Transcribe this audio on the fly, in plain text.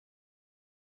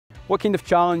What kind of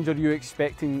challenge are you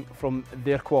expecting from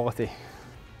their quality?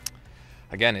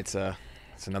 Again, it's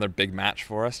another big match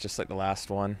for us, just like the last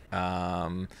one.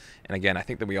 And again, I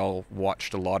think that we all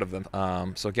watched a lot of them.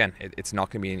 So again, it's not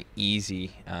going to be an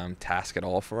easy task at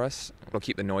all for us. We'll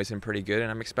keep the noise in pretty good,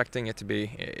 and I'm expecting it to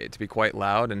be quite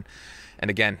loud. And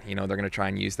again, you know, they're going to try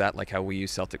and use that like how we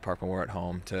use Celtic Park when we're at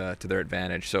home to their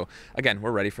advantage. So again,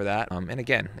 we're ready for that. And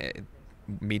again,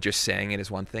 me just saying it is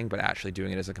one thing, but actually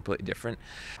doing it is a completely different.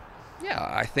 Yeah,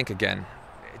 I think again,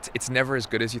 it's never as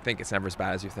good as you think. It's never as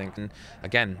bad as you think. And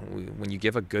again, when you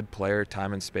give a good player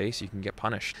time and space, you can get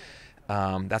punished.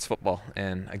 That's football.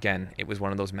 And again, it was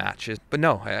one of those matches. But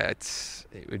no,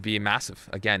 it would be massive.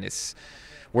 Again,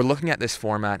 we're looking at this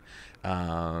format,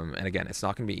 and again, it's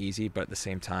not going to be easy. But at the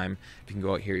same time, if you can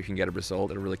go out here, you can get a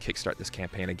result. It'll really kickstart this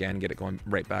campaign again, get it going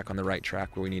right back on the right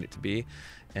track where we need it to be.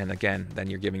 And again, then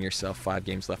you're giving yourself 5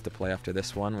 games left to play after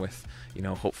this one, with, you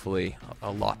know, hopefully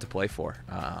a lot to play for.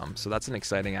 So that's an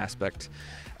exciting aspect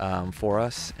for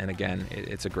us. And again,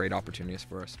 it's a great opportunity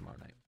for us tomorrow night.